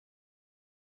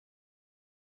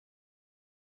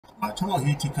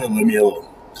Atahitika Lemilo,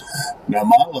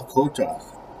 Nama Lakota,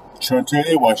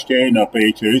 Chante Washke na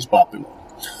Pages Papilo.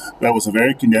 That was a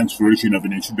very condensed version of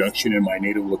an introduction in my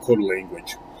native Lakota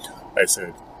language. I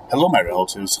said, "Hello, my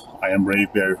relatives. I am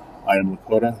Brave Bear. I am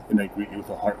Lakota, and I greet you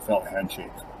with a heartfelt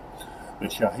handshake." The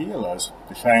Shahilas,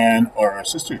 the Cheyenne, are our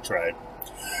sister tribe,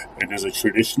 and as a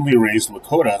traditionally raised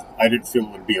Lakota, I didn't feel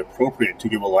it would be appropriate to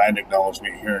give a land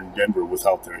acknowledgement here in Denver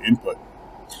without their input.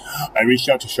 I reached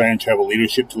out to Cheyenne tribal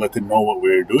leadership to let them know what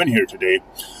we were doing here today,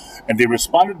 and they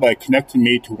responded by connecting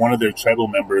me to one of their tribal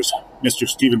members, Mr.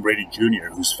 Stephen Brady Jr.,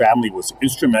 whose family was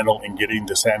instrumental in getting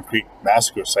the Sand Creek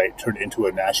Massacre site turned into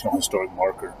a National Historic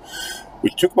Marker,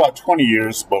 which took about 20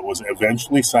 years but was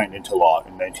eventually signed into law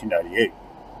in 1998.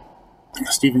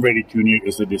 Stephen Brady Jr.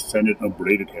 is a descendant of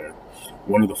braided hair,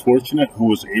 one of the fortunate who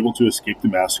was able to escape the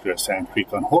massacre at Sand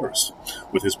Creek on horse,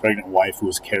 with his pregnant wife who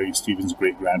was carrying Stephen's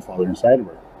great-grandfather inside of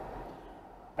her.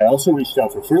 I also reached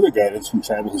out for further guidance from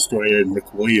tribal historian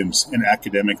Rick Williams, an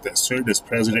academic that served as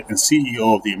president and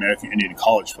CEO of the American Indian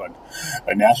College Fund,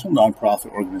 a national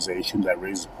nonprofit organization that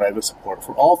raises private support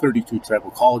for all 32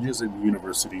 tribal colleges and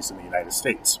universities in the United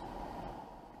States.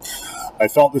 I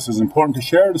felt this is important to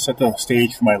share to set the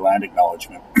stage for my land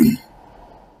acknowledgement.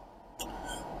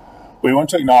 We want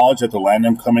to acknowledge that the land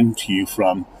I'm coming to you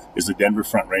from is the Denver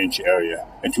Front Range area,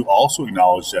 and to also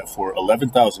acknowledge that for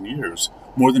 11,000 years,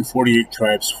 more than 48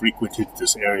 tribes frequented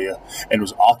this area and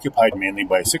was occupied mainly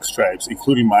by 6 tribes,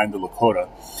 including mine, the Lakota,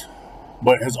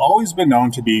 but has always been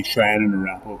known to be Cheyenne and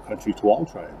Arapaho country to all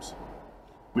tribes.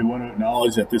 We want to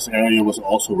acknowledge that this area was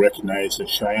also recognized as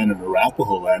Cheyenne and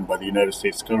Arapaho land by the United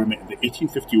States government in the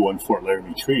 1851 Fort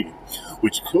Laramie Treaty,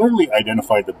 which clearly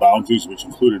identified the boundaries, which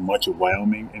included much of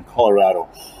Wyoming and Colorado,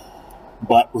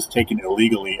 but was taken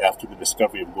illegally after the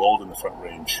discovery of gold in the Front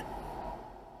Range.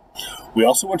 We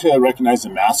also want to recognize the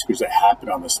massacres that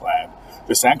happened on this land.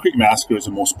 The Sand Creek Massacre is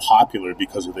the most popular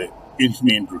because of the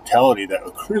inhumane brutality that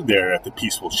occurred there at the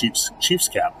peaceful Chiefs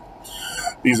Camp.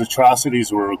 These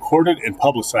atrocities were recorded and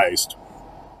publicized.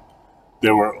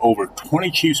 There were over 20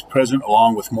 chiefs present,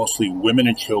 along with mostly women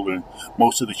and children.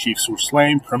 Most of the chiefs were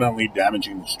slain, permanently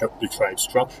damaging the tribe's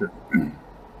structure.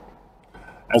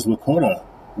 As Lakota,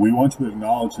 we want to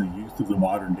acknowledge the youth of the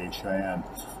modern-day Cheyenne,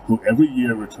 who every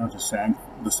year return to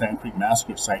the Sand Creek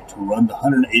Massacre site to run the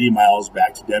 180 miles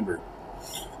back to Denver.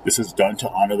 This is done to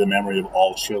honor the memory of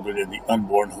all children and the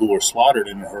unborn who were slaughtered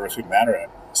in a horrific manner at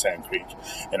Sand Creek,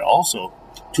 and also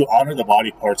to honor the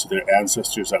body parts of their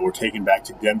ancestors that were taken back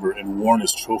to Denver and worn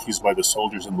as trophies by the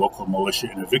soldiers and local militia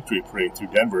in a victory parade through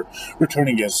Denver,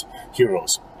 returning as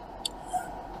heroes.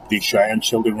 These Cheyenne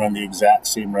children run the exact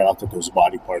same route that those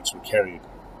body parts were carried.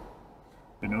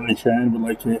 The Northern Cheyenne would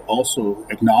like to also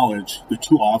acknowledge the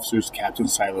 2 officers, Captain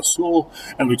Silas Sewell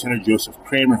and Lieutenant Joseph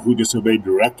Kramer, who disobeyed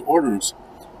direct orders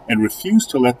and refused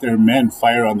to let their men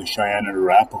fire on the Cheyenne and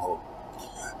Arapaho.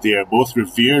 They are both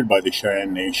revered by the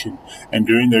Cheyenne Nation, and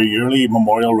during their yearly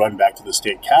memorial run back to the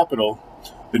state capitol,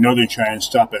 the Northern Cheyenne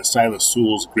stop at Silas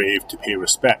Sewell's grave to pay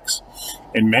respects,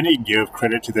 and many give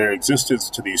credit to their existence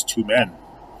to these 2 men.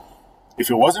 If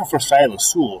it wasn't for Silas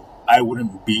Sewell, I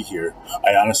wouldn't be here.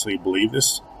 I honestly believe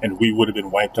this, and we would have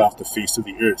been wiped off the face of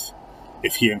the earth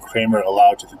if he and Kramer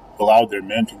allowed their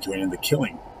men to join in the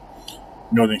killing.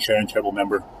 Northern Cheyenne tribal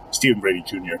member Stephen Brady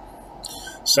Jr.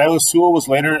 Silas Sewell was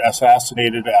later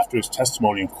assassinated after his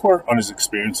testimony in court on his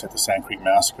experience at the Sand Creek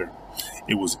Massacre.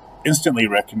 It was instantly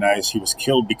recognized he was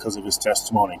killed because of his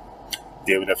testimony.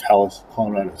 David F. Hallis,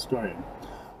 Colorado historian.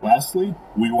 Lastly,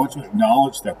 we want to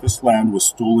acknowledge that this land was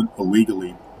stolen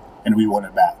illegally, and we want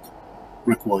it back.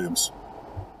 Rick Williams.